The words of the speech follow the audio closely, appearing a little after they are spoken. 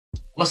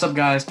What's up,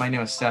 guys? My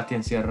name is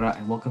Sebastián Sierra,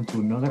 and welcome to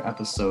another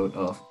episode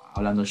of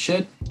Hablando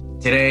Shet.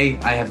 Today,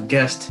 I have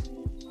guest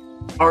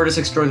artist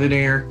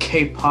extraordinaire,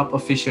 K-pop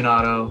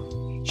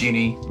aficionado,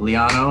 Ginny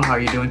Leano. How are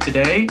you doing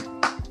today?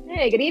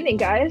 Hey, good evening,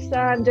 guys.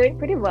 I'm doing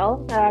pretty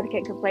well. I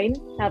can't complain.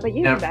 How about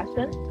you,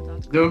 Sebastian?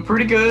 Doing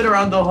pretty good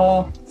around the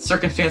whole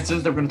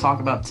circumstances that we're going to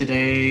talk about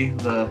today.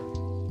 The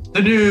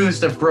news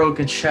that broke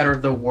and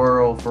shattered the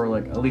world for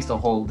like at least a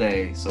whole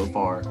day so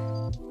far.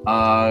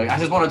 I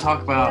just want to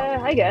talk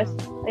about. I guess.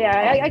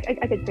 Yeah,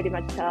 I could pretty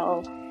much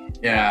tell.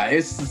 Yeah,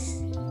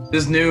 it's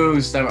this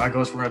news that I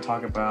guess we're going to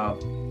talk about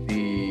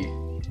the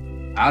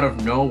out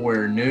of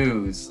nowhere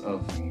news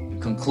of the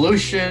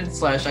conclusion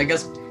slash, I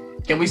guess,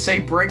 can we say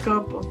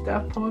breakup of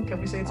Daft Punk? Can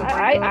we say it's a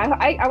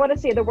breakup? I want to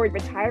say the word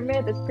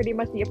retirement. That's pretty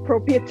much the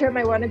appropriate term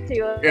I wanted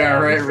to. Yeah,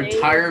 right. Say.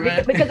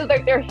 Retirement. Because of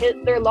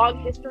their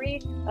long history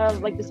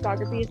of like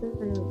discographies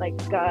and like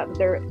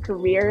their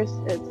careers.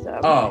 It's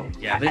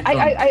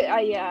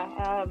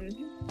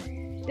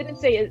didn't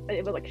say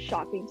it was like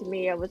shocking to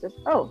me. I was just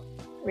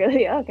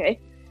really okay.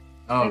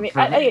 Oh, I mean,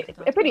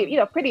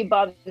 pretty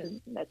bummed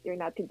that you're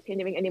not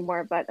continuing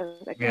anymore. But I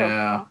was like,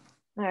 yeah.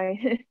 All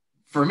right.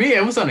 For me,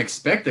 it was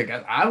unexpected.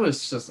 I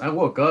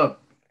woke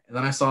up and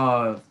then I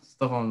saw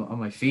stuff on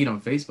my feed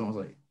on Facebook. I was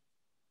like,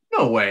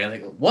 no way.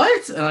 Like,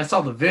 what? And I saw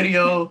the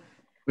video,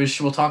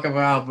 which we'll talk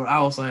about, but I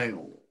was like,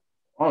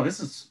 oh, this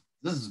is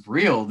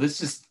real. This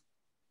just,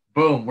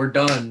 boom, we're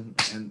done.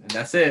 And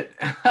that's it.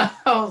 I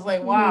was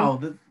like,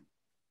 wow.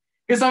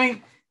 Because, I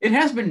mean, it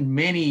has been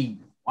many,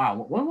 wow.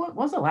 When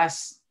was the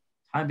last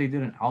time they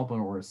did an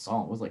album or a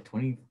song? It was like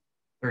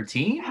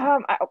 2013? I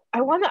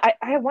wanna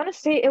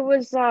say it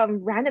was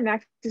Random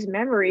Access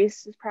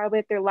Memories is probably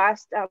like their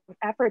last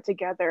effort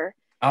together.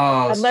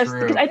 Oh, that's true.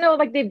 Because I know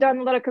like they've done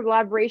a lot of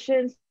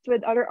collaborations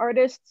with other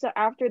artists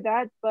after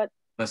that, but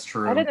that's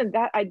true. Other than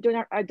that, I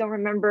don't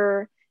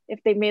remember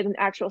if they made an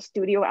actual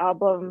studio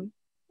album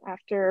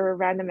after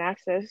Random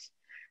Access.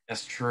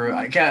 That's true.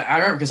 I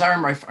remember because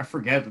I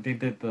forget that they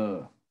did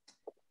what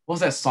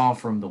was that song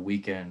from The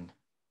Weeknd?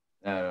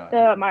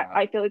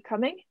 I Feel It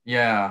Coming.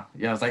 Yeah.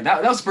 It's like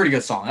that was a pretty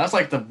good song. That was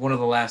like one of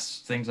the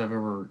last things I've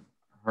ever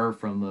heard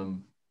from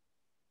them.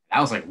 That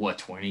was like what,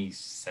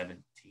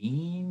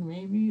 2017,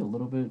 maybe a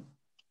little bit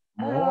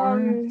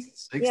more.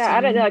 16? Yeah,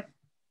 I don't know.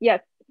 Yeah,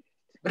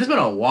 but it's been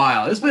a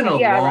while. It's been a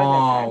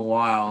long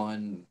while,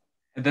 and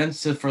then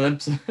for them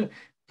to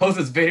post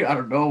this video out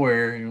of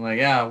nowhere, and you're like,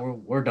 yeah,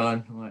 we're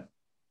done. I'm like,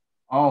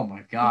 oh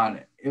my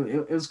god,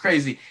 it was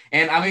crazy.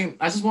 And I mean,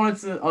 I just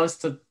wanted us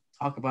to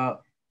talk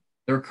about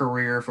their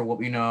career for what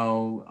we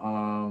know,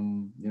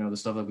 the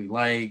stuff that we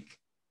like.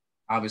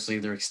 Obviously,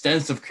 their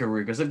extensive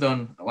career because they've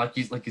done, like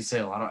you say,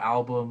 a lot of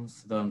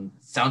albums, done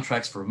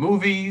soundtracks for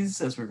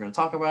movies, as we're going to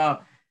talk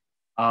about.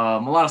 A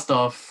lot of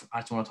stuff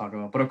I just want to talk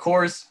about. But of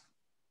course,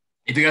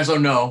 if you guys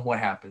don't know what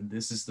happened,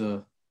 this is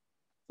the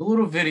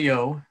little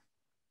video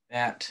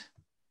that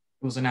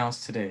was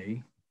announced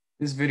today.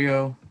 This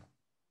video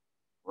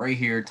right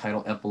here,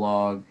 titled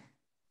Epilogue,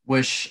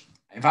 which,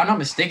 if I'm not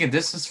mistaken,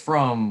 this is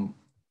from.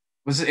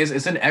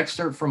 Is an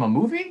excerpt from a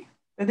movie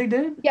that they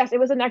did? Yes, it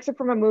was an excerpt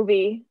from a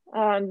movie.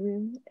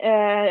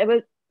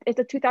 It's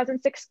a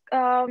 2006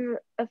 a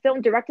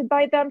film directed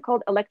by them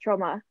called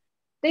Electroma.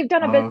 They've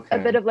done a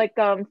bit of like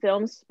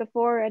films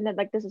before, and then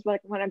like this is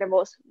like one of their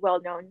most well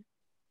known.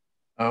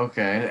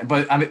 Okay,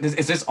 but I mean,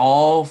 is this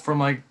all from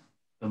like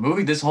the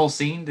movie? This whole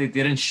scene, they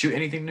didn't shoot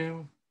anything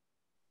new?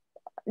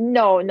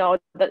 No,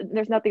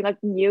 there's nothing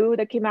like new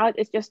that came out.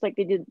 It's just like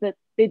they did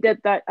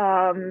that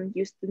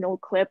used an old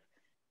clip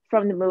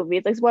from the movie.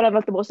 It's like one of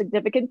like the most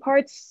significant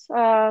parts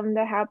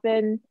that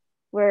happened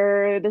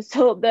where the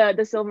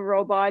silver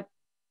robot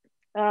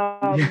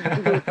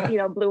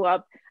blew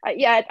up.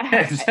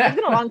 It's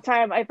been a long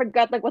time. I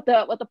forgot like what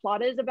the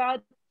plot is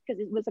about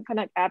because it was some kind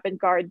of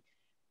avant-garde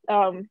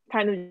kind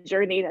of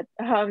journey that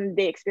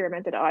they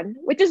experimented on,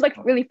 which is like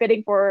really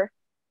fitting for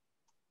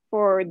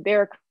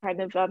their kind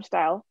of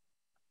style.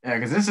 Yeah,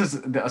 because this is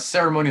a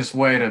ceremonious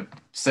way to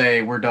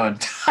say we're done.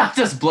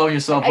 Just blowing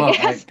yourself up.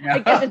 I guess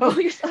it's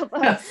blowing yourself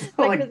up.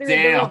 like damn.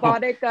 The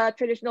robotic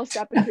traditional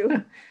step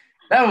into.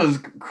 That was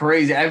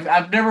crazy.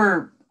 I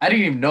didn't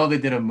even know they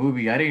did a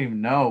movie. I didn't even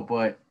know,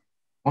 but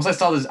once I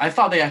saw this, I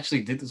thought they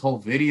actually did this whole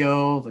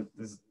video, like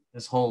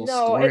this whole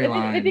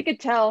storyline. If you could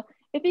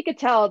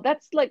tell,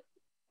 that's one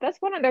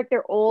of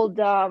their old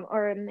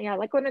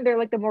like one of their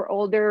like the more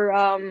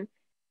older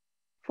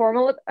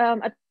formal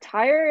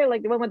attire,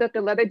 like the one with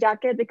the leather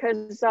jacket,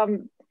 because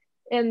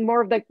in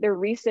more of like their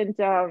recent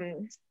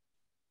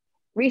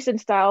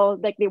style,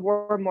 like they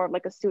wore more of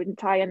like a suit and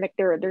tie, and like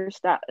their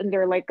stuff and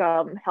their like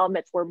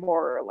helmets were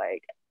more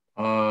like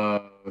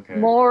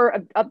more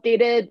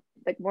updated,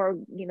 like more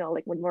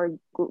like with more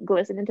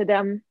glisten into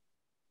them.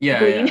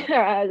 Green.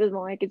 That's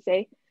more I could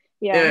say.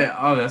 Yeah.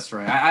 Oh, that's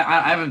right.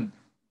 I haven't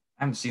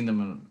seen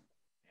them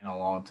in a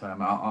long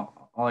time.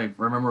 All I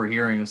remember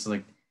hearing is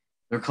like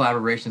their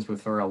collaborations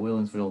with Pharrell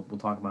Williams. We'll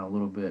talk about a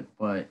little bit,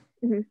 but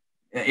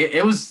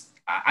it was.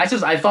 I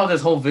thought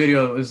this whole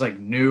video was like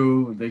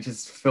new. They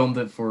just filmed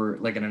it for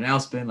like an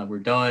announcement, like we're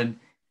done.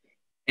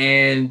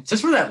 And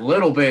just for that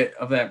little bit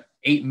of that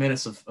 8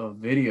 minutes of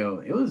video,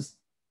 it was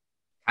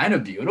kind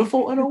of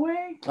beautiful in a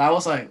way. I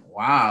was like,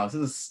 wow, this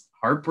is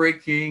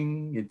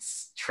heartbreaking.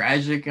 It's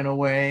tragic in a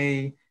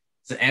way.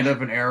 It's the end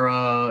of an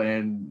era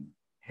and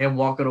him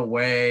walking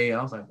away.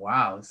 I was like,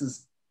 wow, this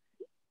is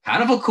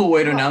kind of a cool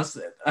way to announce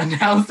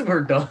that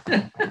we're done.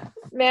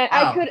 Man,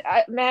 wow.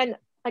 Man,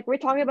 like we're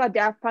talking about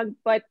Daft Punk,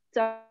 but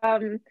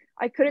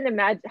I couldn't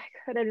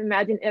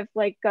imagine if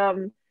like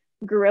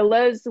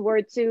Gorillaz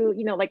were to,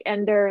 you know, like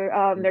end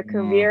their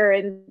career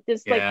and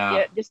just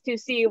just to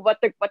see what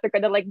they're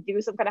gonna like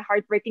do, some kind of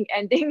heartbreaking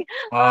ending.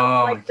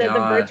 Like the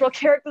virtual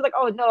characters, like,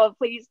 oh no,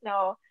 please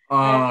no.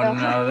 Oh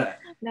no,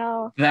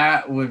 no.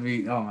 That would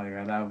be, oh my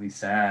god, that would be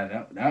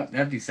sad.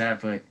 That'd be sad,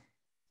 but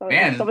so,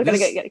 man, someone's gonna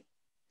get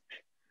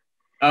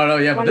oh no,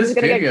 yeah, one but this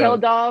gonna get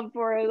killed off,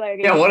 or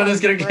like one of them's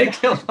gonna get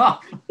killed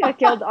off. Get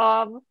killed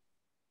off.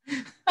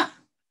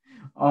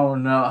 Oh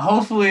no!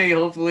 Hopefully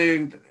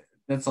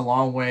that's a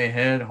long way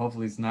ahead.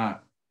 Hopefully it's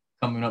not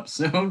coming up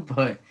soon,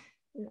 but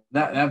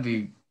that'd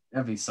be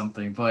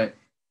something. But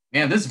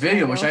man, this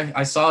video, which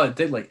I saw, it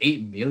did like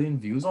 8 million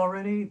views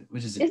already,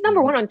 which is it's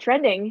number one on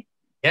trending.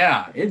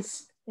 Yeah,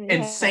 it's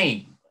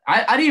insane.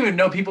 I didn't even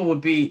know people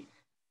would be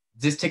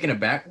just taken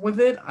aback with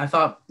it. I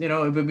thought, you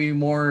know, it would be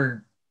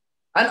more.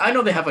 I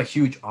know they have a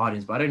huge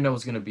audience, but I didn't know it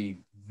was going to be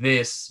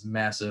this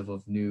massive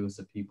of news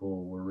that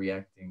people were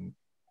reacting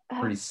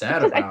pretty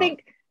sad about.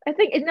 I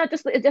think it's not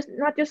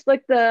just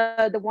like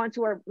the ones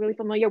who are really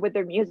familiar with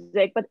their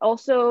music, but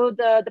also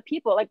the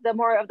people, like the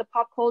more of the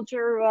pop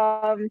culture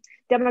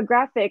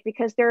demographic,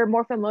 because they're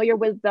more familiar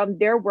with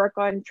their work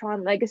on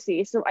Tron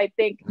Legacy. So I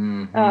think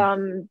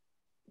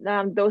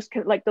those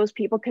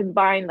people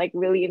combined like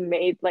really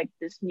made like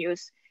this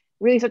news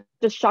really such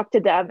a shock to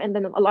them, and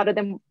then a lot of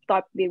them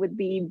thought they would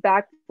be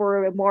back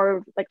for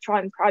more like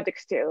Tron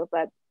projects too,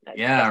 but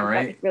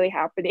right, really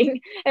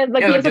happening. And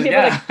like some people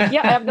like,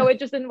 I have no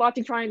interest in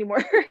watching Tron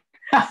anymore.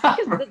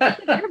 Because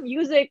their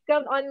music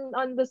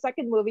on the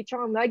second movie,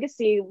 Tron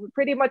Legacy,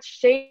 pretty much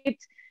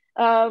shaped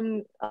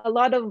a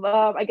lot of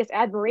I guess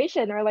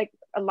admiration or like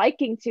a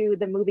liking to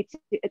the movie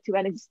to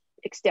an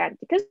extent,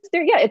 because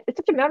it's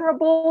such a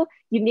memorable,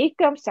 unique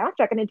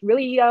soundtrack, and it's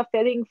really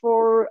fitting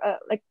for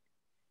like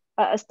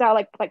a style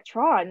like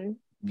Tron.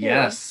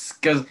 Yes,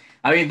 because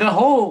I mean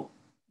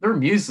their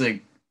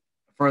music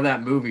for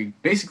that movie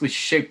basically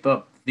shaped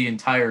up the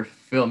entire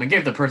film and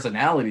gave the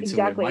personality to it,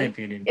 in my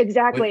opinion.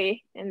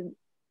 Exactly. And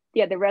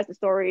the rest of the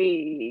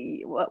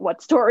story,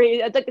 what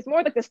story? It's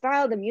more like the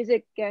style, the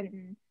music,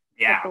 and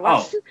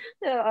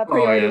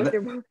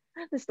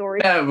the story.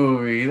 That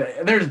movie,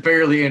 there's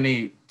barely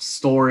any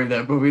story in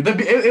that movie.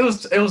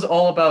 It was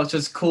all about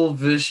just cool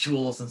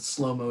visuals and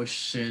slow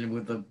motion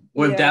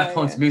with Daft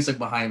Punk's music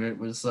behind it. It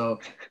was more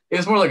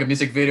like a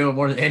music video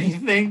more than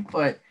anything.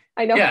 But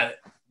I know. Yeah,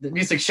 the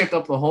music shook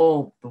up the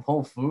whole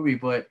movie.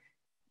 But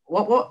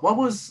what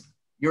was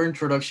your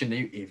introduction,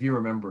 if you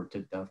remember, to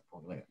Daft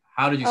Punk? Like,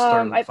 how did you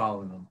start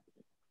following them?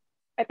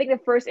 I think the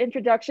first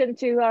introduction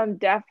to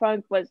Daft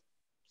Punk was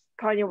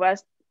Kanye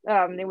West.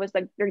 It was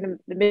like during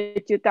the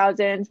mid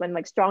 2000s when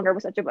like Stronger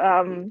was such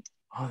a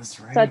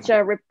such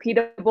a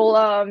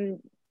repeatable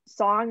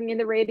song in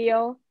the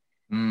radio.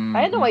 Mm-hmm.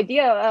 I had no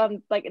idea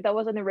like that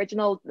was an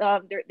original.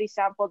 They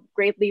sampled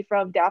greatly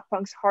from Daft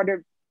Punk's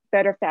Harder,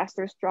 Better,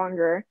 Faster,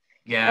 Stronger.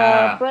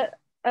 Yeah. But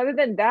other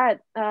than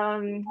that,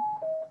 I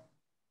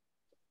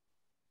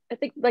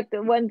think like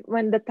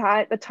when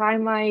the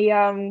time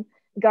I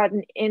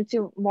gotten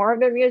into more of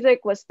their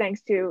music was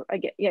thanks to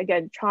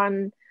again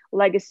Tron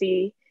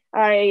Legacy.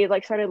 I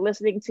like started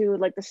listening to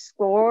like the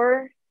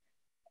score,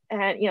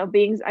 and I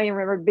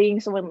remember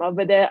being so in love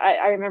with it.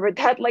 I remember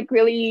that like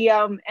really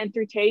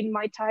entertained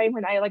my time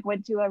when I like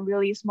went to a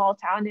really small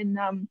town in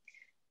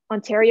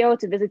Ontario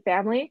to visit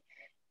family.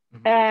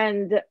 Mm-hmm.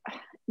 And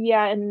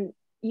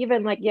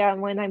even like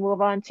when I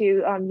move on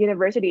to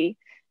university,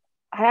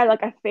 I had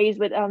like a phase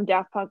with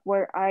Daft Punk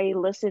where I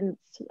listened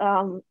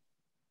to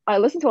a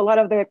lot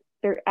of their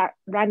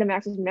Random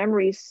Access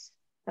Memories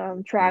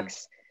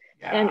tracks.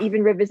 Yeah. And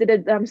even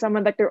revisited some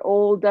of like their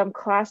old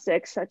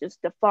classics such as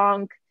The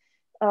Funk,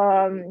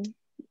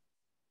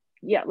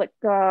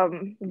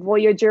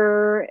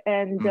 Voyager,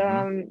 and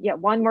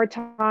One More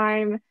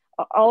Time.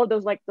 All of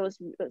those those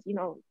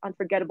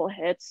unforgettable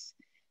hits.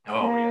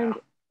 Really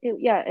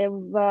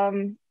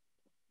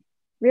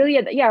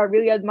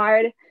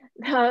admired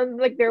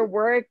like their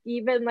work.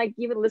 Even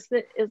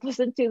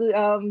listen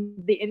to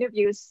the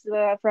interviews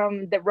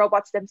from the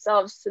robots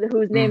themselves,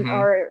 whose name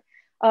are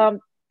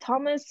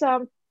Thomas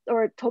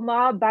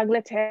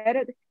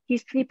Banglater.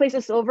 He plays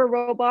a silver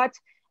robot,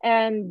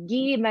 and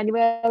Guy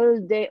Manuel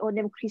de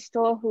Onem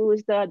Cristo, who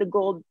is the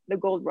gold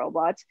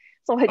robot.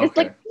 So I just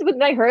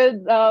when I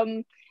heard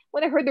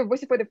their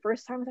voices for the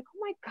first time, I was like, oh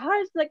my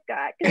gosh, like,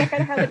 because I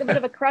kind of had like a bit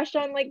of a crush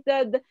on like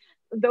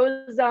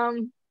those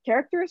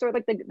characters, or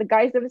like the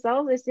guys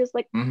themselves. It's just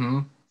like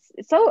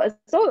so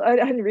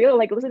unreal,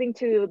 like listening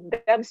to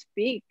them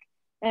speak.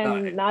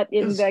 And not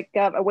in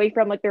away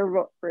from like their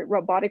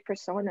robotic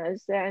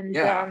personas, and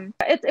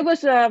it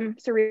was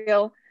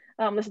surreal.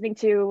 listening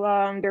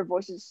to their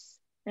voices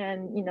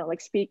and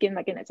like speaking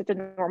like in such a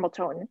normal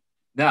tone.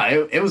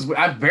 No, it was.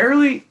 I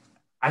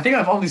think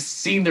I've only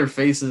seen their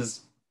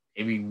faces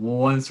maybe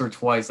once or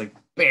twice, like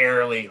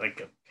barely, like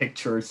a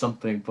picture or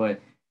something.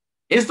 But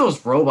it's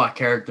those robot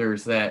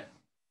characters that,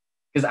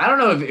 because I don't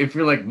know if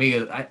you're like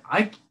me,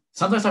 I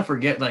sometimes I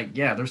forget, like,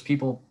 yeah, there's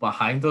people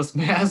behind those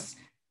masks.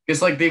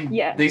 It's like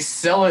they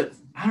sell it.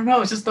 I don't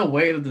know. It's just the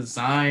way the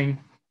design,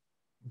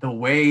 the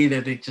way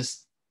that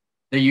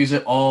they use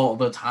it all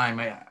the time.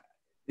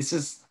 It's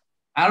just,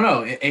 I don't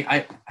know.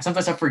 I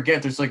sometimes I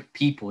forget there's like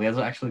people. There's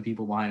actually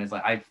people behind it. It's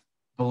like I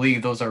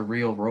believe those are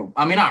real.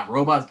 I mean, not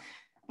robots,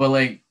 but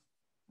like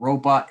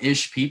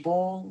robot-ish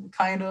people,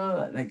 kind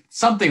of like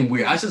something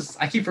weird.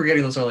 I keep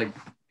forgetting those are like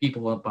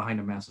people up behind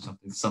a mask or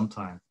something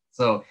sometimes.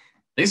 So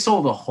they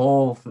sold the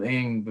whole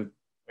thing with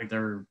like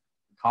their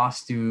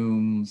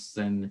costumes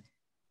and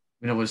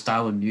with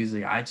style of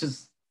music. I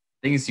just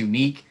think it's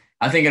unique.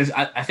 I think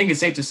it's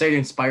safe to say it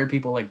inspired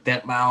people like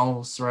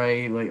Deadmau5,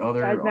 right? Like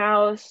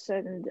Deadmau5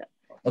 and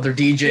other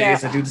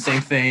DJs that do the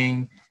same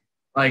thing.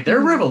 Like they're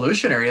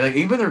revolutionary. Like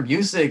even their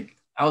music.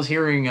 I was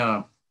hearing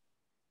their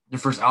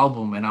first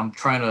album, and I'm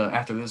trying to,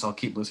 after this, I'll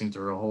keep listening to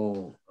their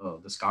whole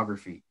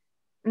discography.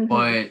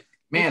 But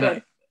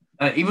man,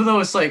 even though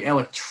it's like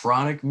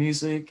electronic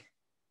music,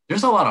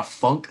 there's a lot of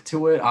funk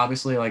to it.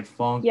 Obviously, like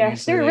funk. Yes,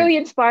 music. they're really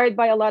inspired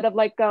by a lot of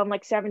like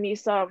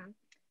 70s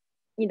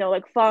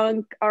like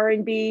funk,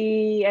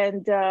 R&B,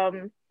 and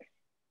a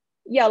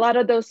lot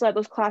of those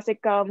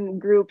classic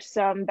groups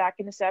back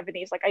in the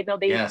 70s. Like I know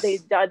they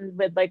done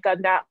with like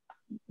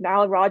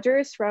Nile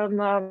Rodgers from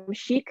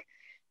Chic,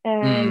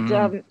 and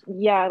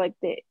like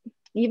they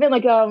even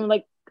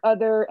like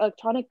other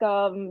electronic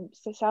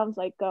sounds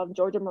like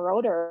Georgia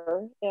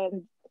Moroder,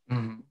 and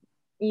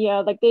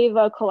like they've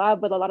collabed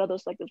with a lot of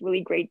those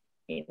really great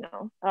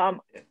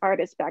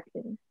artists back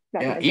in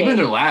the even day.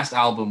 their last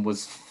album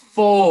was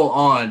full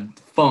on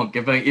funk.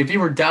 If you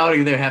were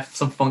doubting they have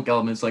some funk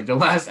elements, like their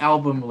last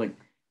album, like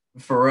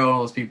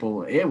Pharrell, those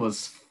people, it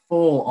was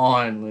full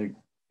on like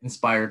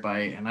inspired by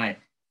it, and I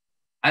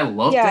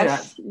loved it.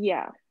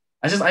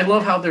 I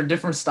love how they're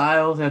different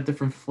styles, have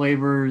different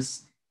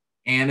flavors,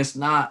 and it's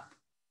not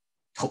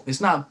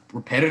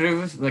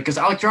repetitive. Like, because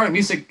electronic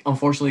music,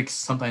 unfortunately,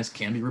 sometimes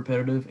can be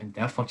repetitive, and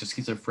Daft Punk just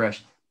keeps it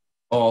fresh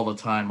all the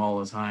time.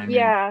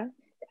 Yeah,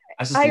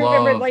 I just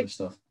love their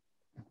stuff.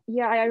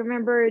 Yeah, I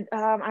remember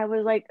I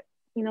was like,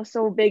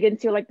 so big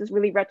into like this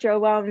really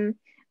retro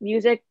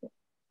music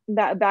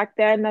that back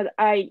then, that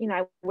I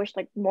wish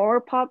like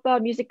more pop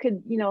music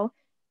could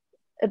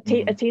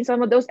attain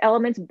some of those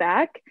elements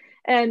back.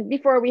 And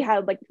before we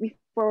had The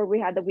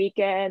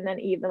Weeknd, and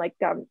even like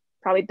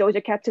probably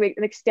Doja Cat to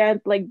an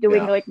extent, like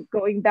doing like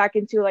going back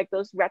into like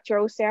those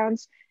retro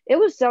sounds. It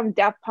was some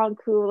Daft Punk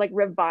who like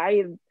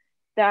revived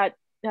that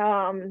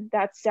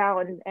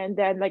sound, and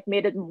then like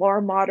made it more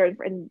modern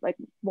and like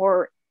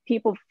more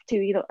people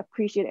to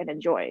appreciate and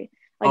enjoy.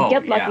 Like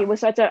Get Lucky was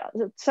such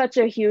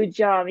a huge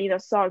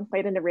song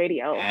played in the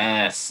radio.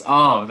 Yes.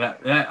 Oh, that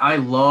I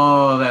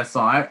love that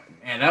song.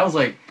 And that was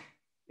like,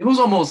 it was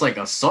almost like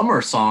a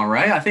summer song,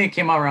 right? I think it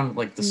came out around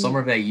like the summer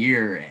of that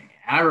year.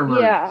 I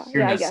remember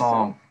hearing that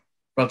song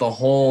throughout the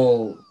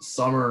whole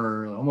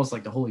summer, almost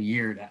like the whole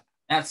year.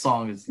 That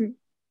song is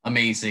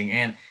amazing.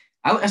 And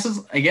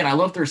I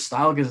love their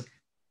style because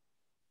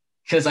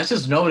I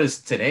just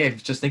noticed today,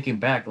 just thinking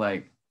back,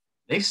 like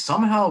they've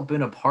somehow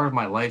been a part of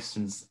my life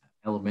since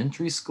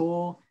elementary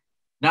school.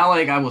 Not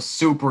like I was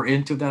super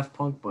into Daft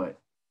Punk, but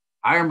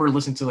I remember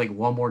listening to like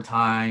One More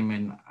Time,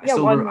 and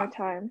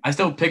I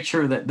still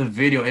picture the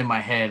video in my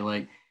head.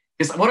 Like,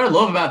 because what I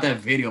love about that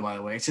video, by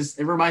the way, it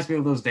reminds me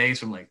of those days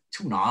from like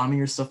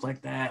Toonami or stuff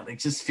like that. Like,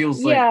 just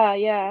feels like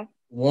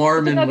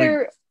warm and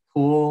like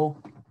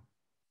cool.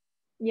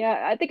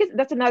 Yeah, I think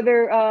that's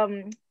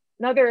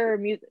another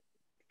music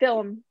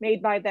film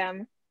made by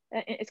them.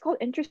 It's called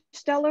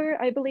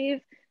Interstellar, I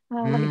believe.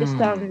 Let me just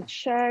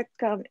check.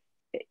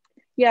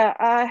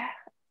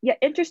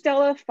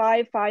 Interstellar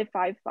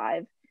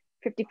 5555.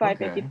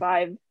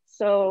 5555.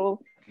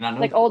 So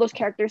like all those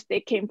characters,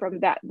 they came from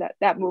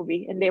that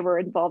movie, and they were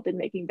involved in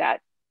making that.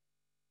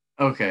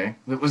 Okay,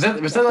 was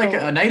that like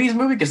a 90s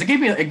movie? Because it gave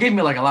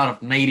me like a lot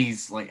of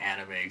 90s like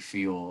anime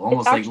feel,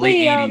 almost like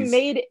late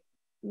 80s.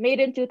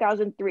 Made in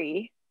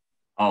 2003.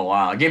 Oh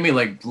wow, it gave me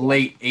like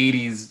late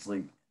 80s,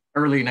 like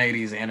early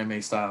 90s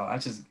anime style.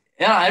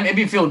 It made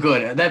me feel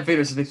good. That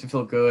video just makes me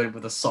feel good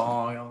with a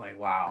song. I'm like,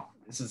 wow,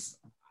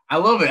 I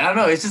love it. I don't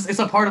know, it's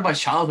a part of my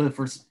childhood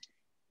for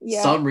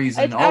some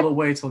reason, all the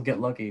way till Get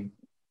Lucky.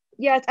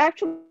 Yeah, it's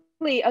actually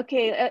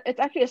it's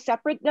actually a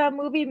separate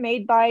movie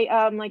made by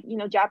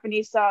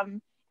Japanese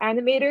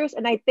animators,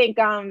 and I think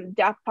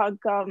Daft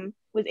Punk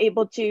was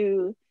able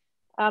to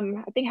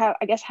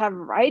have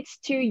rights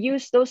to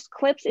use those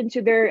clips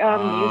into their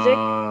music,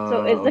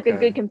 so it's like a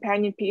good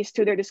companion piece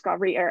to their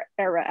Discovery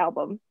era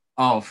album.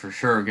 Oh, for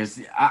sure, because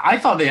I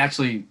thought they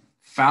actually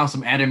found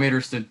some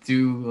animators to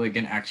do like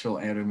an actual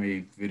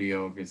anime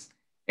video, because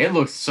it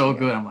looks so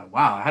good. I'm like,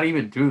 wow, how do you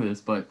even do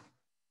this? But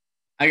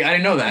I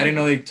didn't know that. I didn't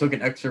know they took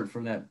an excerpt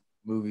from that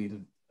movie to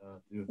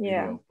do a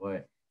Yeah. video.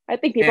 But I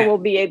think people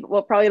yeah,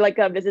 will probably like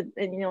visit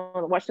and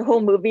watch the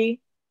whole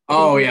movie. I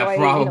think oh this is yeah, why like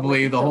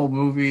probably it's the so whole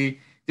movie.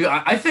 Dude,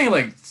 I think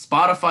like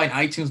Spotify and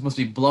iTunes must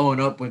be blowing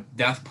up with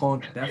Daft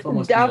Punk. Daft Punk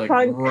must be Daft like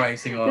Punk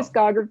rising up.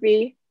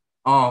 discography.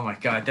 Oh my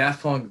god,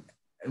 Daft Punk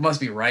it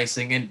must be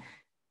rising. And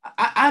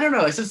I don't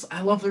know. It's just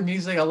I love their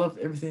music. I love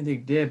everything they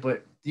did.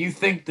 But do you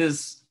think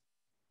this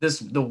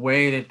the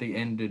way that they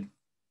ended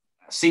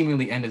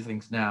seemingly ended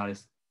things now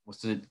is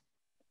was it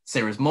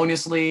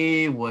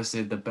ceremoniously? Was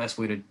it the best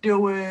way to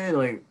do it?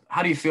 Like,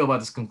 how do you feel about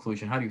this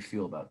conclusion? How do you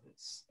feel about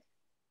this?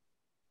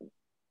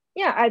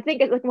 Yeah, I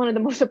think it's like one of the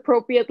most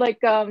appropriate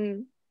like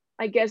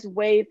I guess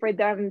way for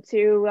them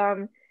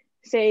to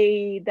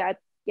say that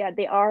yeah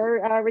they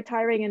are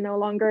retiring and no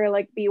longer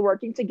like be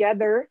working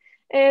together.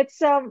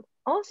 It's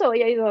also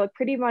yeah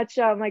pretty much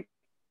like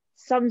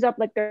sums up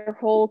like their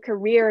whole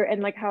career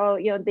and like how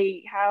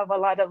they have a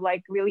lot of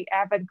like really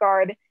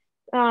avant-garde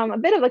a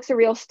bit of like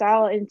surreal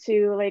style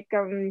into like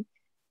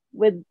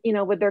with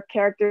with their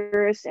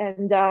characters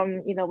and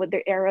with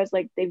their eras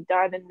like they've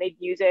done and made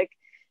music.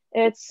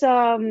 It's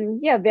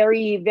yeah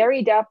very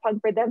very Daft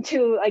Punk for them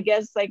to I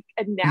guess like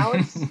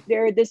announce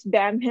their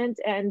disbandment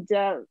and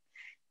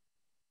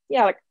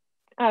yeah like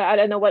I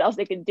don't know what else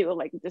they can do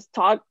like just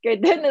talk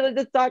and then they'll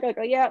just talk like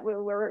oh yeah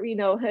we're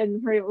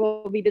and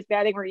we'll be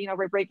disbanding or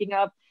we're breaking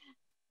up.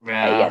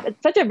 Yeah, Yeah,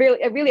 that's such a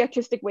really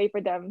artistic way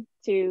for them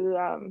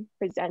to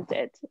present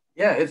it.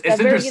 yeah, Yeah,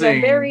 it's very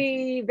interesting.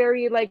 very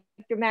very like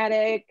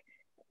dramatic,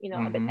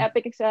 a bit Mm-hmm.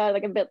 epic,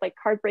 like a bit like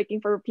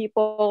heartbreaking for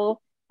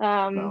people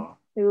No,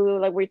 who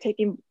like were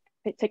taken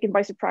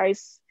by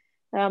surprise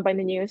by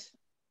the news.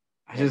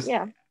 I And just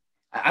yeah,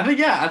 I think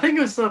yeah, I think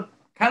it was a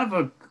kind of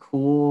a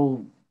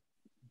cool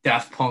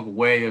Daft Punk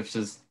way of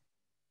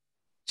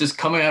just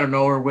coming out of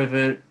nowhere with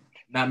it,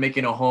 not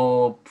making a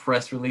whole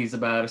press release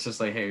about it. It's just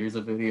like, hey, here's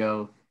a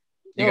video.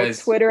 no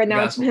Twitter You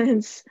guys,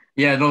 announcements.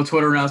 yeah, no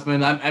Twitter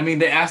announcement. I mean,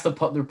 they asked their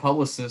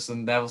publicist,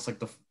 and that was like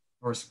the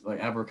first like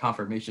ever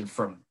confirmation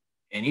from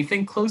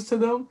anything close to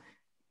them.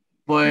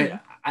 But Mhm.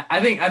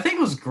 I think it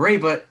was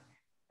great, but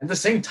at the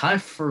same time,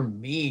 for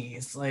me,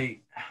 it's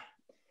like,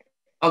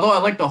 although I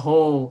like the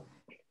whole,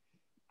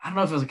 I don't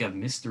know if it was like a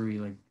mystery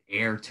like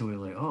air to it,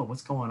 like, oh,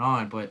 what's going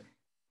on? But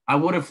I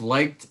would have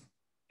liked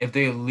if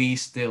they at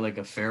least did like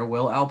a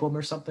farewell album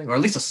or something, or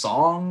at least a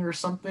song or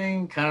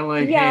something, kind of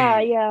like, Yeah,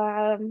 hey,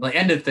 yeah. like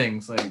ended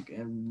things, like,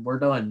 and we're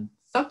done,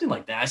 something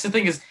like that. I still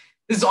think is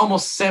this is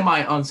almost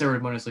semi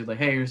unceremoniously, like,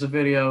 hey, here's a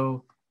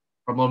video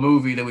from a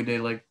movie that we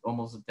did like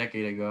almost a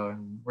decade ago,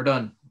 and we're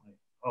done. Like,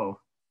 oh,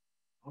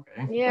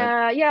 okay, but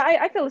Yeah, yeah,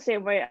 I feel the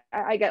same way.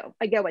 I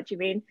get what you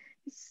mean.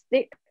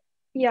 They,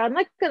 yeah,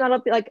 unlike a lot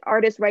of like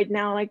artists right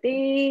now, like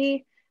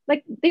they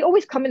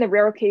always come in a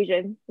rare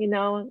occasion,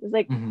 It's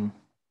like mm-hmm,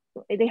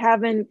 they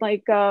haven't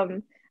like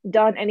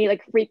done any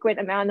like frequent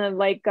amount of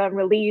like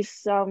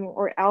release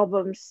or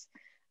albums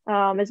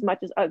as much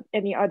as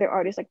any other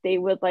artist. Like they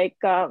would like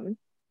come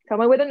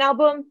up with an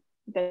album,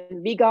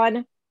 then be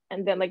gone,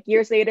 and then like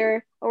years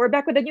later, oh, we're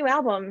back with a new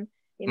album,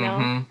 you know.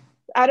 mm-hmm,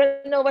 I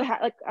don't know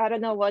like I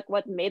don't know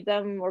what made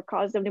them or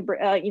caused them to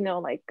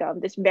like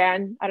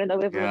disband. I don't know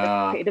if it was like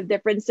yeah, creative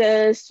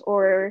differences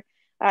or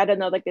I don't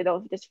know like they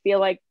don't just feel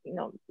like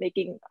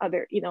making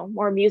other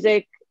more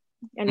music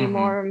mm-hmm.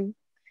 anymore.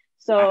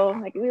 So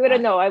like we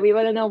wouldn't I, know. We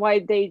wouldn't know why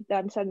they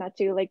said not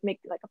to like make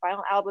like a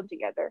final album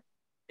together.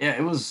 yeah,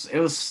 it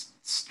was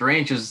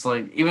strange. It's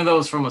like even though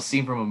it's from a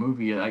scene from a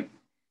movie, like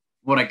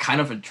what I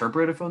kind of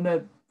interpreted from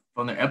that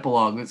from their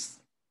epilogue, it's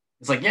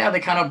like yeah, they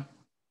kind of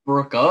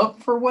broke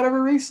up for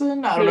whatever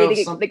reason. I don't They know if they,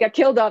 some they got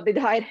killed off. They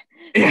died.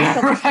 They yeah,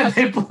 right. self-destruct.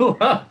 They blew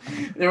up.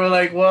 They were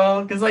like,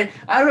 well, because like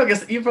I don't know,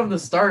 because even from the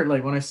start,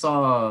 like when I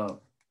saw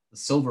the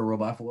silver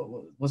robot,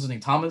 what's his name,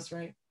 Thomas,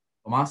 right?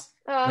 Thomas.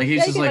 Like he's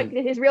Yeah, you just can like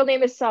like, his real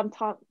name is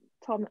Thomas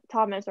or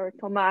Thomas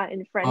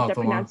in French oh, Thomas.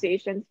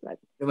 pronunciations, but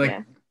Like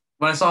yeah.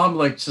 when I saw him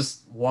like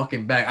just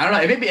walking back, I don't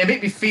know. It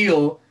made me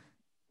feel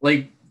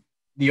like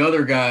the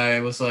other guy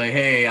was like,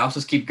 hey, I'll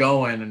just keep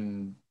going,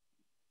 and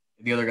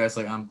the other guy's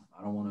like, I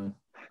don't want to.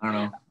 I don't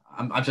know.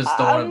 I just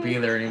don't want to be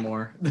Um, there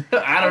anymore.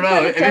 I don't I'm know.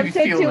 kind of It made me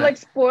tempted feel to like that.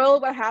 spoil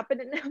what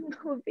happened in that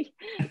movie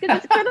because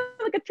it's kind of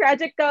like a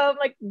tragic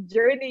like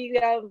journey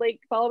like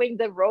following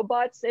the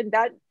robots in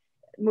that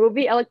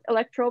movie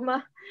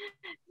Electroma.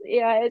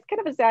 Yeah, it's kind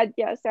of a sad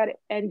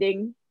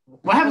ending.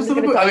 What I'm happens to just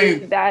the gonna movie? tell I you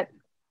mean, that.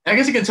 I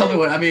guess you can tell me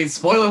what. I mean,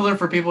 spoiler alert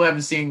for people who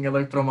haven't seen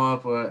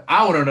Electroma, but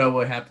I want to know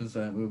what happens to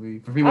that movie.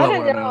 For people I that don't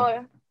want to know.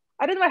 know.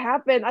 I don't know what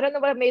happened. I don't know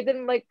what made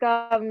them like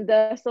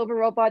the silver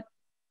robot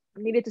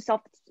needed to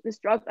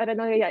self-destruct. I don't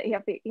know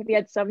if he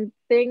had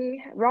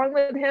something wrong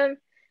with him,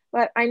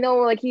 but I know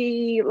like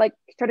he like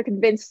tried to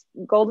convince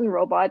Golden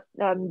Robot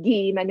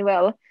Guy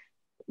Manuel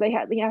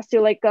he has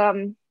to like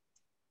kill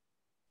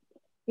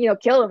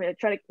him,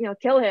 try to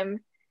kill him.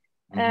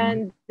 Mm-hmm.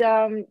 And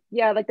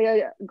yeah, like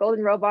the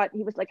Golden Robot,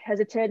 he was like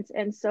hesitant,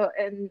 and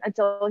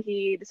until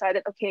he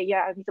decided, okay,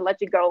 yeah, I need to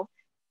let you go,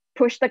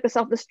 pushed like the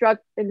self-destruct,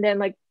 and then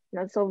like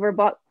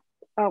Silverbot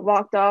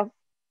walked off.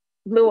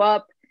 blew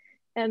up,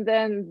 and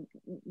then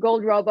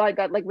Gold Robot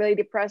got like really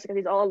depressed because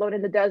he's all alone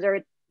in the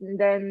desert. And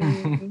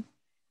then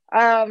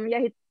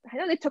yeah, I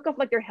know they took off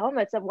like their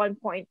helmets at one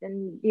point,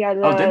 and yeah,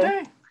 Oh, did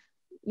they?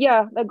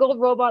 yeah, the Gold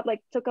Robot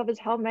like took off his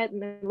helmet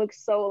and it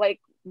looks so like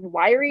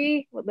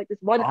wiry with like this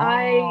one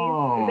eye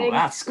Oh, thing.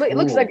 that's It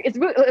looks cool. like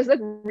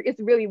it's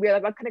really weird.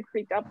 Like, I'm kind of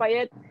creeped out by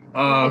it.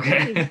 Oh, I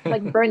think he okay.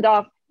 like burned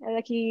off, and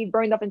like he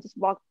burned off and just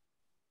walked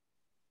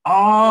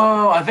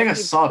Oh, I off. think Like I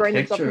he saw a burned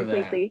himself picture of that.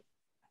 completely.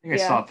 I think I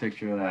saw Yeah. a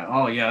picture of that.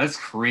 Oh yeah, that's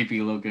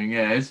creepy looking.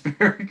 Yeah, it's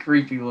very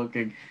creepy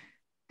looking.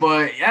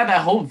 But yeah,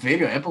 that whole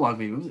video, epilogue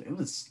video, it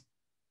was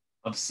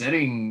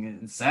upsetting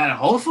and sad.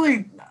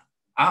 Hopefully,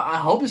 I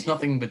hope it's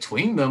nothing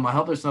between them. I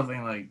hope there's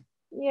nothing like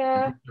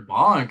Yeah. their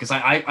bond because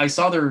I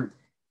saw their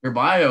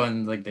bio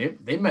and like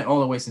they met all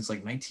the way since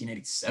like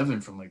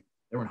 1987 from like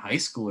they were in high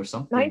school or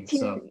something.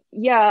 So 19,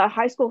 yeah,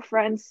 high school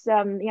friends.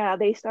 Yeah,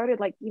 they started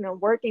like,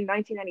 working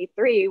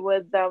 1993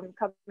 with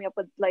coming up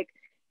with like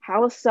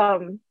house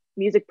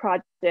music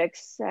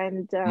projects,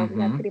 and yeah,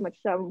 mm-hmm. pretty much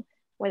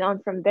went on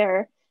from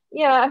there.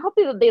 Yeah, I hope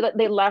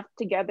they left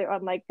together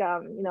on like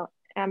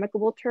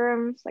amicable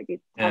terms, like they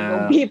have no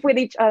Yeah, beef with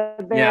each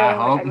yeah. I other.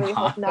 Like I hope really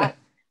hope not. not.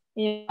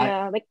 I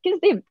Yeah, like because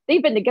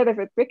they've been together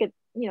for thick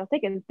and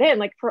thick and thin,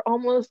 like for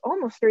almost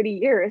 30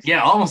 years.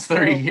 Yeah, almost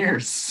 30 So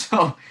years.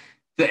 So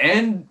to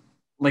end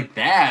like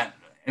that,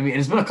 I mean,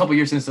 it's been a couple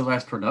years since the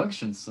last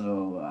production,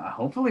 so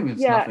hopefully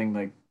it's yeah, nothing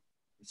like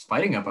it's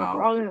fighting about.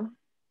 wrong.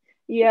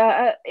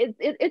 Yeah,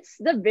 it's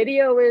the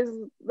video is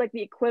like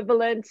the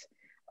equivalent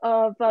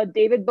of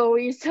David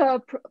Bowie's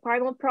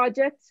final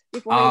project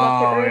before he left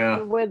the Oh earth yeah.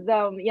 with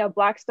yeah,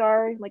 Black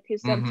Star, like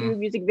his Mm-hmm. two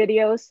music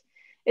videos.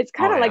 It's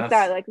kind Oh of yeah, like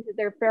that, that's like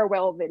their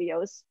farewell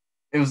videos.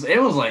 it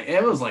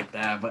was like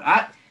that, but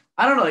I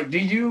don't know, like do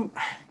you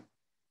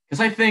because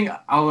I think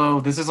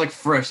although this is like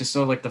fresh, it's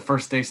still like the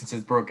first day since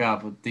it broke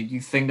out, but do you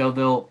think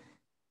they'll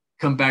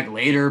come back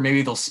later?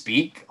 Maybe they'll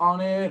speak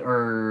on it,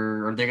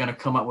 or are they gonna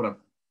come up with a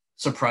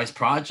surprise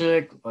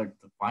project like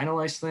to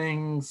finalize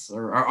things,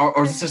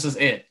 or is this just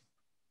it?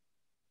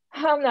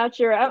 I'm not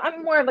sure.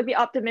 I'm more of like the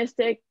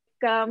optimistic.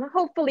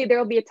 Hopefully there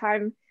will be a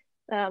time,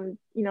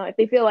 if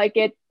they feel like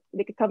it,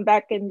 they could come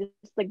back and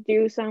just like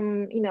do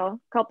some,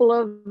 couple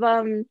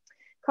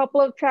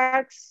of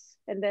tracks,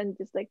 and then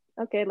just like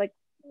okay, like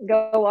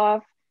go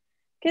off.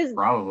 Cause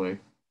Probably.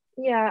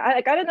 yeah,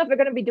 I don't know if they're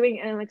gonna be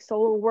doing any like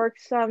solo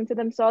works to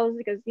themselves,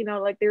 because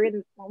like they're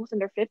in almost in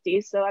their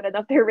 50s, so I don't know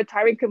if they're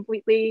retiring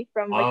completely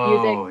from like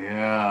music. Oh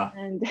yeah,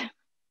 And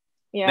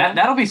that yeah.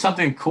 that'll be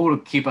something cool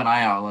to keep an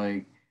eye out.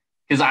 Like,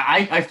 because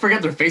I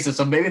forget their faces,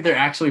 so maybe they're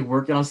actually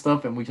working on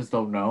stuff and we just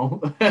don't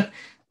know,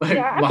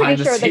 Yeah, like I'm pretty behind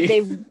the sure like scenes.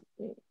 they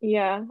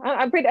yeah,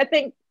 I'm pretty I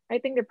think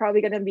they're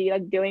probably gonna be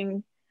like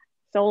doing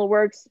solo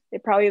works. They're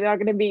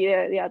gonna be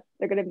yeah,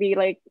 they're gonna be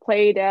like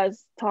played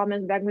as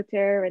Thomas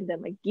Bagmater and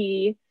then like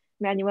Guy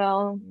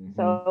Manuel. Hmm.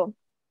 So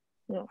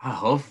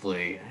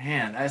Hopefully,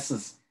 man, that's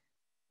just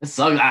it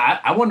sucks.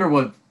 I wonder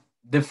what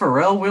did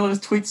Pharrell Williams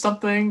tweet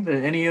something?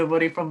 Did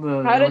anybody from the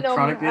I don't know.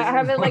 electronic I music?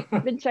 haven't like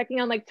been checking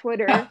on like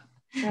Twitter.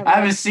 Like I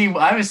haven't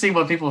seen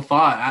what people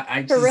thought.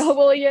 I just Pharrell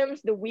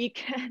Williams, The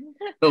Weeknd.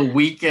 the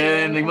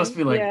weekend. They Yeah, must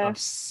be like yeah.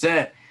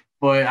 upset.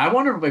 But I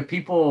wonder if like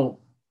people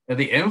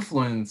the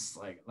influence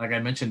like I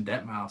mentioned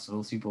Deadmau5, so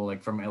those people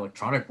like from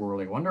electronic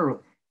world. I wonder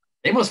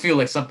they must feel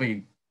like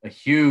something a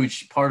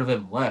huge part of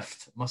them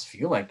left. It must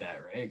feel like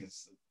that, right?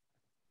 Because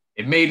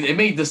it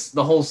made this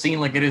the whole scene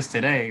like it is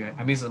today. I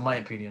mean, this is my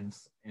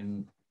opinions,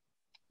 and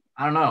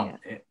I don't know.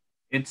 Yeah.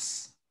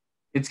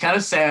 It's kind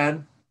of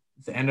sad.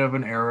 It's the end of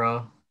an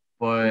era,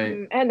 but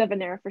End of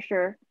an era for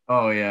sure.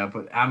 oh yeah,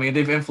 but I mean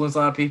they've influenced a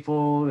lot of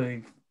people.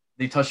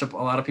 They touched up a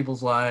lot of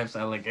people's lives.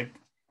 I like it.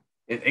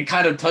 It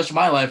kind of touched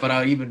my life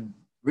without even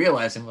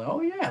realizing. Like,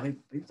 oh yeah,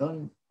 they've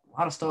done a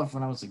lot of stuff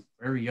when I was like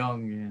very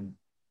young, and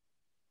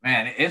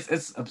man,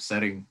 it's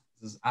upsetting.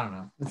 I don't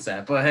know. It's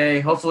sad, but hey,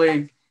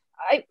 hopefully,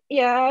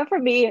 Yeah, for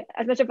me,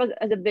 as much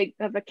as a big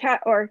of a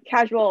cat or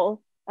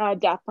casual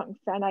Daft Punk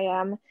fan I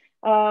am,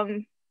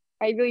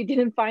 I really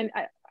didn't find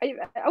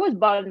I was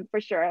bummed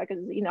for sure,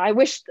 because I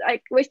wish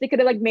they could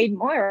have like made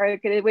more. I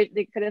could have wish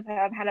they could have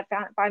had a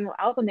final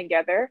album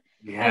together,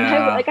 and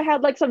yeah, I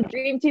had like some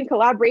dream team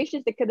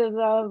collaborations they could have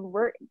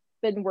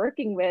been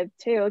working with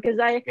too, because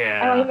I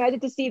yeah. imagine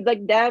to see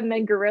like them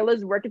and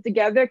Gorillas working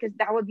together, because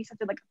that would be such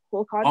a like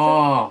cool concept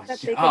Oh, that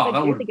yeah, they could oh, like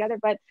that do would, together.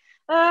 But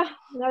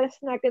no, it's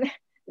not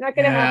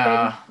gonna happen.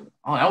 yeah.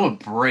 Oh, that would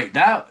break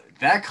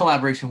that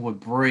collaboration would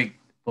break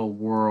the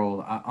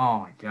world. Oh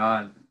my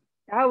god.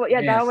 That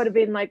Yes. would have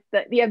been like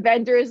the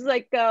Avengers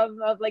like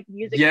of like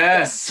music,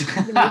 Yes.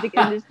 the music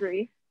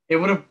industry. It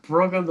would have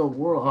broken the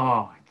world.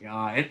 Oh my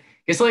god.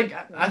 It's like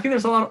I think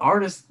there's a lot of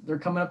artists that are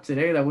coming up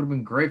today that would have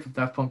been great for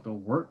Daft Punk to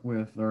work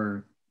with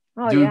or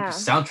Oh do yeah.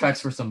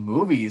 soundtracks for some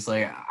movies.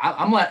 Like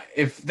I'm like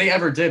if they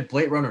ever did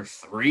Blade Runner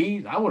 3,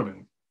 that would have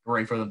been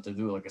great for them to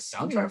do like a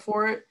Hmm. soundtrack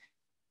for it.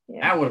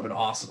 Yeah. That would have been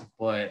awesome.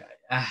 But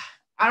I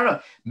don't know.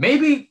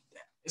 Maybe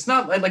it's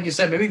not like you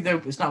said. Maybe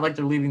it's not like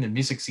they're leaving the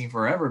music scene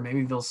forever.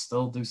 Maybe they'll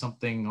still do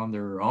something on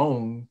their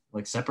own,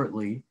 like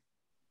separately.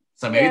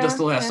 So maybe they'll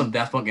still have some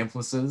Daft Punk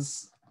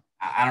influences.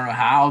 I don't know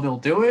how they'll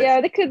do it.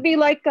 Yeah, they could be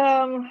like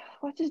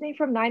what's his name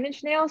from Nine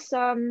Inch Nails?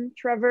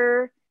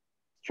 Trevor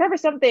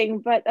something,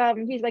 but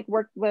he's like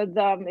worked with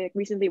like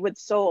recently with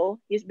Soul.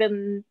 He's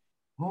been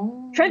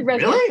Trent Reznor.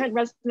 Really? Trent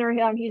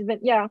Reznor. He's been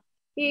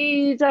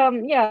He's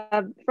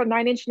from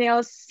Nine Inch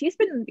Nails. He's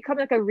been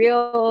becoming like a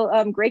real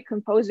great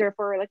composer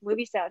for like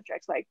movie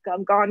soundtracks like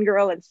Gone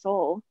Girl and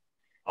Soul.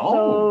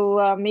 Oh.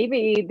 So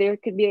maybe there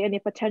could be any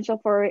potential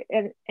for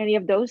any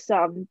of those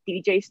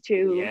DJs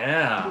to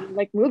do,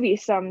 like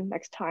movies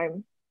next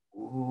time.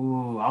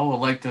 Ooh, I would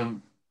like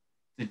them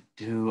to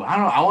do. I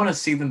don't know. I want to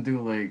see them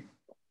do like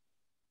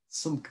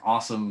some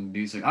awesome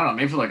music. I don't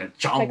know, maybe like a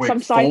John Wick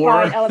some 4.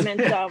 sci-fi element.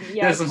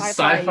 Yeah, some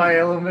sci-fi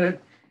element,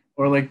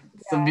 or like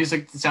some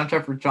music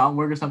soundtrack for John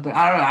Wick or something.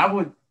 I don't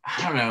know.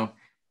 I don't know.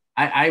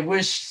 I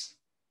wish.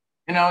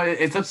 You know,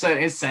 it's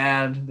upsetting. It's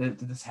sad that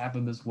this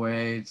happened this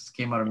way. It just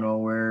came out of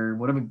nowhere.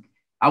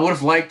 I would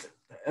have liked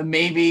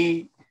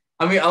maybe.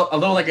 I mean,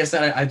 although, like I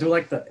said, I do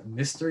like the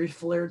mystery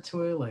flair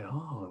to it. Like,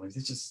 oh, like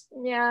it's just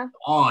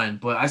on.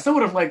 But I still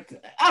would have liked.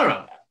 I don't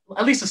know.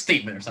 At least a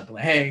statement or something.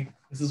 Like, hey,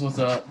 this is what's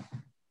up.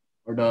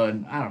 We're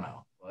done. I don't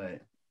know,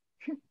 but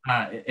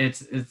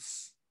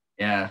it's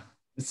yeah,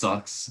 it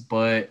sucks.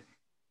 But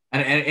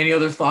and any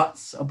other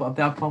thoughts about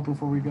Daft Punk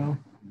before we go?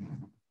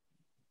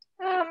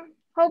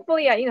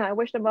 Hopefully, I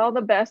wish them all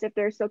the best if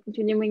they're still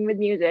continuing with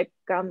music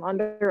on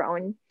their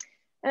own,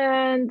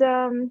 and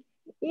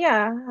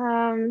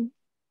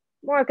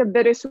more like a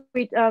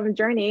bittersweet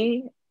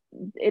journey.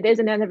 It is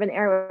an end of an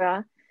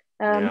era.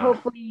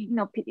 Hopefully,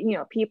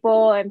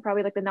 people and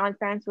probably like the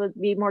non-fans would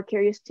be more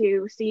curious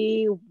to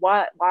see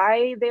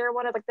why they're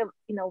one of like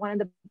one of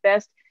the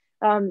best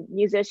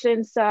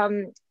musicians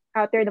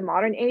out there in the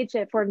modern age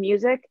for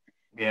music.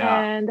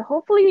 And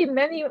hopefully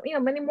many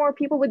more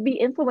people would be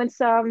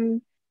influenced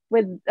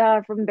with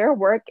from their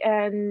work,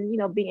 and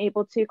being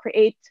able to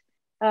create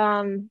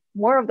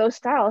more of those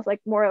styles,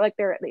 like more like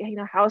their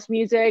house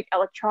music,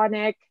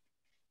 electronic,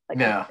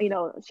 like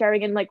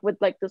sharing in like with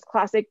like those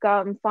classic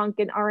funk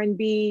and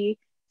R&B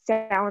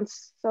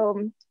sounds.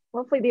 So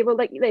hopefully they will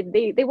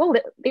they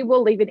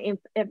will leave an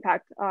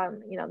impact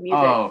on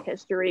music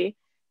history.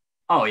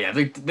 Oh yeah,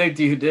 they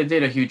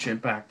did a huge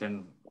impact,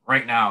 and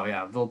right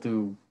now they'll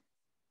do.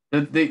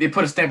 They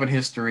put a stamp in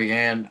history,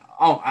 and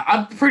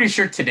I'm pretty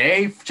sure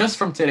today, just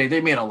from today, they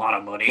made a lot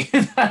of money.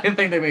 I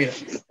think they made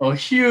a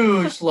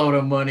huge load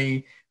of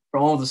money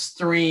for all the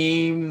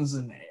streams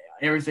and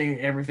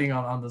everything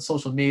on the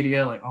social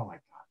media. Like, oh my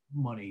god,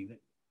 money!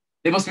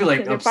 They must be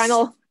like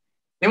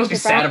they must be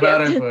sad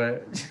about it,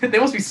 but they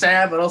must be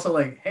sad, but also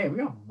like, hey, we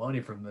got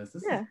money from this.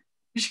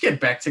 We should get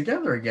back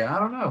together again. I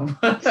don't know.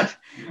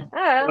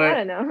 I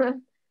don't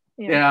know.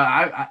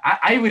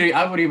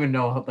 I would even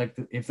know like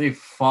if they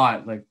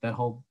fought like that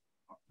whole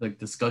like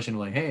discussion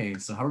like, hey,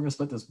 so how are we gonna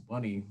split this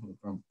money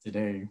from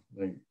today?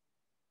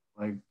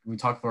 Like we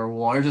talk for our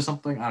lawyers or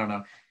something. I don't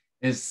know.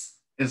 It's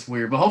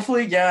weird, but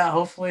hopefully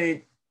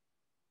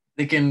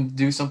they can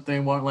do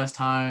something one last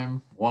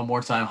time, one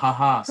more time.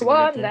 Haha.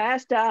 One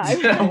last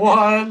time.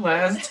 One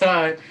last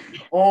time,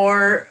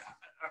 or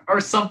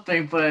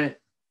something. But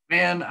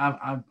man,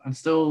 I'm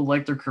still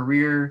like their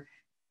career.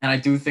 And I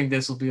do think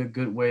this will be a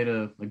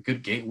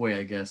good gateway,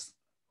 I guess,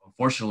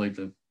 unfortunately,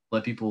 to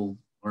let people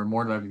learn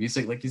more about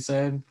music, like you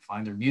said,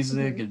 find their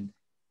music and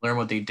learn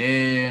what they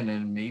did,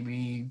 and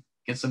maybe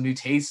get some new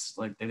tastes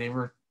like they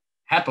never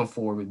had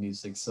before with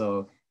music.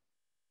 So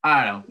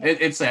I don't know.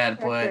 It's sad,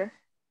 but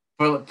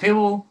for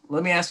people,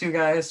 let me ask you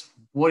guys,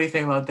 what do you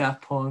think about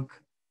Daft Punk?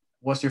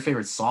 What's your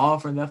favorite song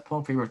from Daft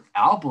Punk? Favorite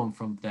album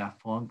from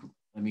Daft Punk?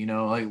 Let me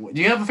know. Like,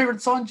 do you have a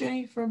favorite song,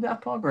 Jenny, from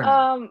Daft Punk? Or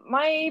no?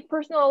 My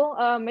personal,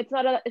 it's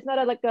not a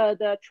like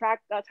the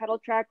track, title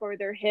track or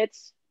their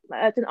hits.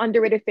 It's an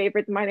underrated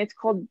favorite of mine. It's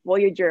called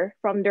Voyager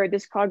from their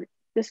Discovery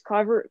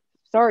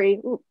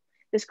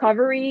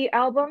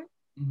album.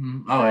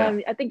 Mm-hmm. Oh yeah.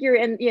 I think you're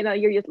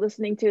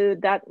listening to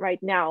that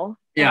right now.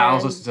 Yeah, I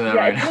was listening to that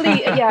right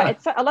now.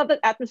 It's I love that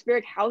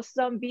atmospheric house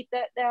beat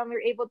that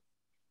they're able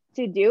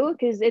to do,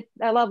 because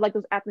I love like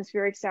those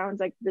atmospheric sounds,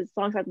 like the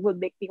songs that would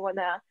make me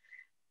wanna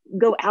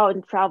go out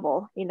and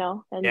travel, and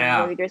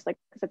really there's like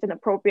such an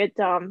appropriate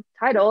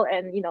title,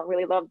 and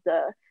really love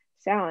the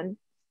sound.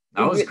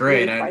 That was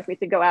great. Really inspires me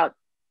to go out.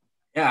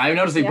 Yeah, I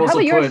noticed they also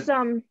put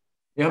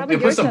they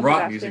put some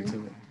rock music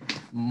to it.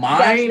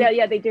 Mine,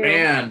 they do.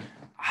 Man,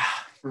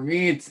 for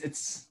me,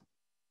 it's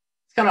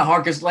kind of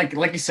hard because like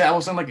you said, I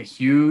wasn't like a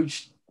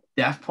huge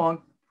Daft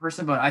Punk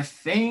person, but I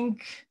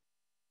think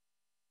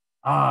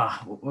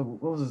what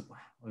was it?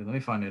 Wait, let me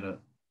find it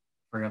up.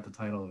 Forgot the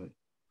title of it.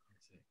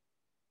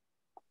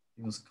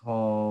 It was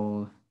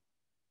called.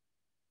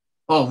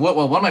 Oh,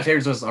 well, one of my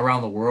favorites was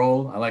 "Around the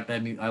World." I like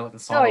that. I like the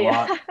song a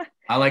lot.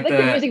 I like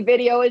the music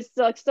video is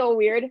like so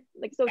weird,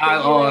 like so. I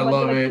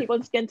love it. People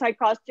in skin tight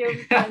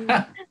costumes.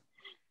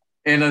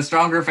 And a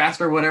stronger,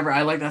 faster, whatever.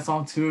 I like that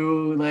song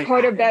too. Like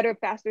harder, better,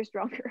 faster,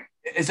 stronger.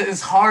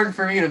 It's hard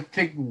for me to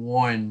pick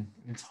one.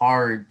 It's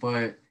hard,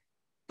 but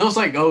those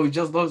like those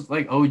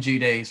OG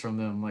days from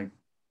them, like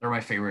They're my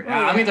favorite. Oh,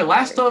 yeah. I mean, the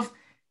last stuff,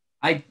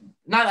 I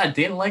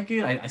didn't like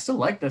it. I still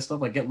like that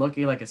stuff. Like Get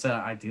Lucky, like I said,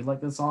 I did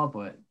like this song,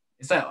 but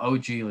it's that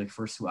OG like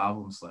first two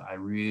albums that I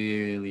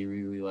really,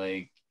 really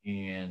like.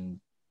 And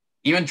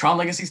even Tron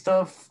Legacy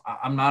stuff,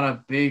 I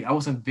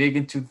wasn't big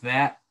into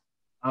that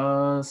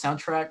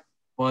soundtrack.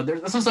 But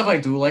there's some stuff I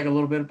do like a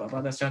little bit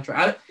about that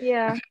soundtrack.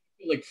 I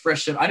like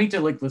fresh it. I need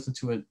to like listen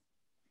to it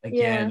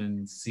again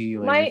and see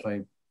like if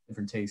I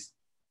different taste.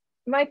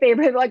 My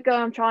favorite like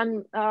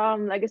Tron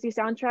Legacy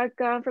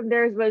soundtrack from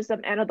theirs was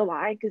End of the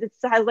Line, because it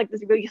has like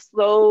this really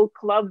slow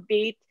club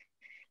beat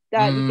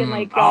that you can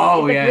like it's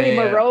like really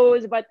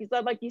morose, but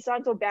you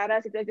sound so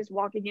badass if you're just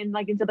walking in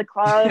like into the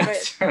club.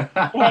 It's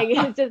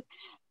just,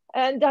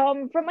 and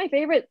some of my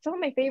favorite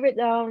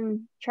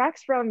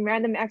tracks from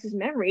Random Access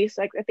Memories,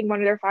 like I think one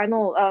of their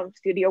final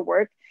studio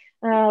work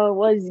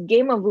was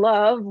Game of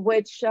Love,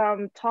 which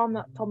Thomas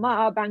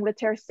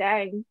Banglater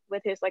sang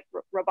with his like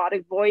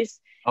robotic voice.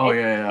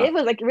 It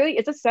was like really,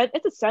 it's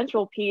a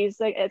central piece.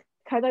 Like it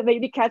kind of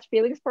made me catch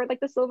feelings for like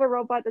the silver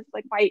robot. That's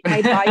like my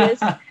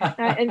bias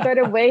in sort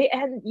of way.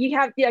 And you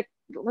have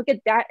look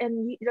at that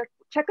and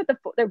check out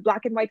their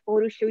black and white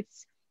photo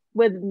shoots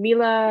with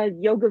Mila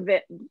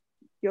Jovovich.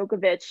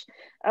 It's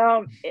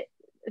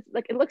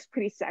like it looks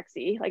pretty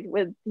sexy, like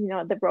with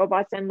the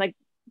robots and like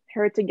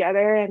her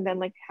together, and then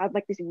like have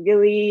like this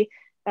really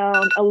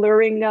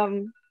alluring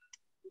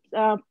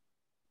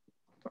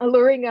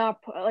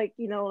like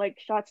like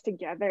shots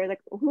together,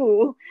 like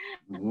ooh.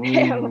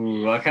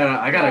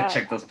 I gotta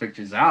check those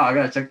pictures out. I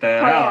gotta check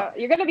that out.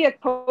 You're gonna be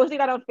posting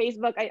that on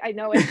Facebook. I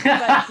know it.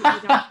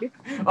 But,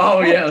 oh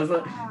yeah,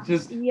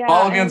 just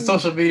follow me on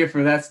social media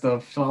for that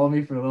stuff. Follow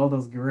me for all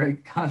those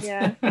great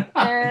content.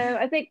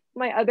 I think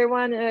my other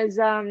one is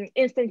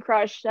Instant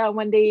Crush,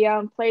 when they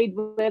played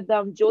with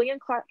Julian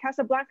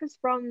Casablancas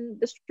from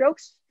The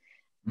Strokes.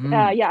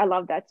 I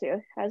love that too.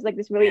 It has like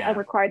this really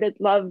unrequited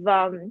love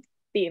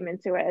theme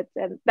into it,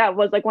 and that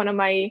was like one of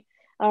my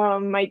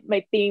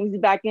my themes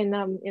back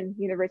in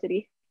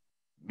university.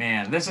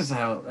 Man, this was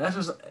a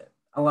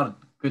lot of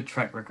good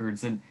track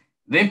records, and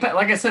they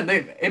like I said,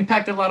 they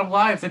impacted a lot of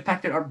lives. They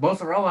impacted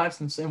both of our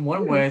lives in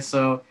one way.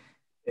 So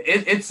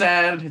it's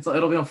sad.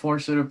 It'll be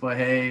unfortunate, but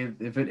hey,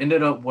 if it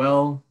ended up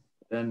well,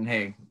 then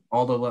hey,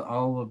 all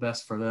the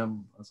best for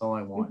them. That's all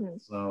I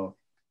want. So,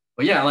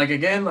 but yeah, like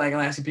again, like I'm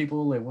asking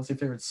people, like, what's your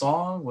favorite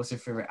song? What's your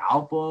favorite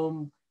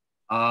album?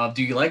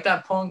 Do you like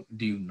Daft Punk?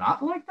 Do you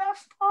not like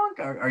Daft Punk?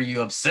 Are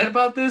you upset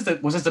about this?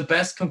 Was this the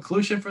best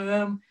conclusion for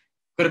them?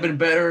 Could have been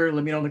better.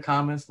 Let me know in the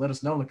comments. Let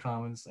us know in the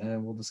comments,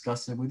 and we'll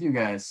discuss it with you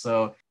guys.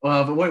 So,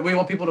 but we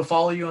want people to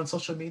follow you on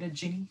social media,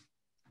 Ginny?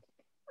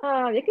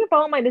 You can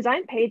follow my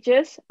design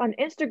pages on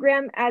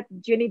Instagram at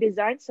Ginny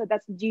Design. So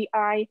that's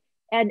GINNYDESIGNS,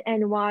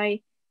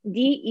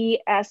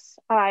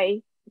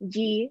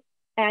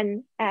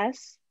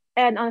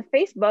 and on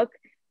Facebook,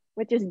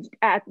 which is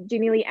at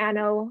Ginny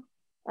Leano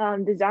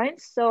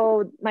Designs.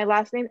 So my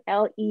last name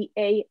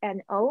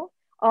Leano.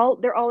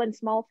 They're all in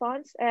small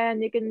fonts,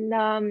 and you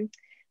can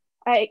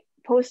I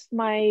post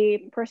my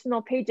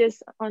personal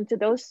pages onto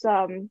those,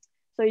 so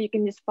you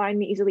can just find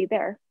me easily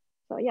there.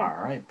 So yeah.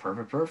 All right,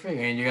 perfect.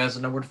 And you guys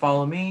know where to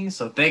follow me.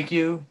 So thank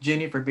you,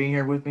 Ginny, for being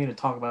here with me to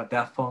talk about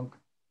Daft Punk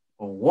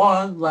for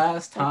one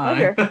last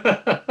time.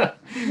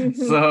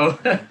 So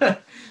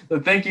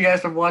thank you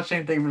guys for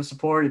watching. Thank you for the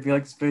support. If you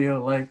like this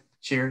video, like,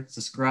 share,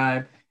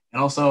 subscribe, and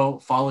also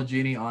follow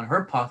Ginny on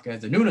her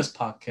podcast, the Nunes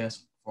podcast,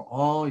 for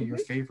all your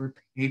favorite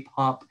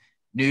K-pop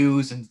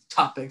news and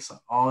topics,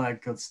 all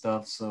that good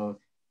stuff. So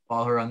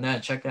follow her on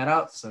that. Check that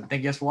out. So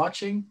thank you guys for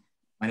watching.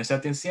 My name is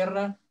Sebastián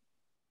Sierra.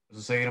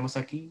 Nos seguiremos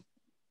aquí.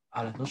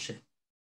 Hablando Shet.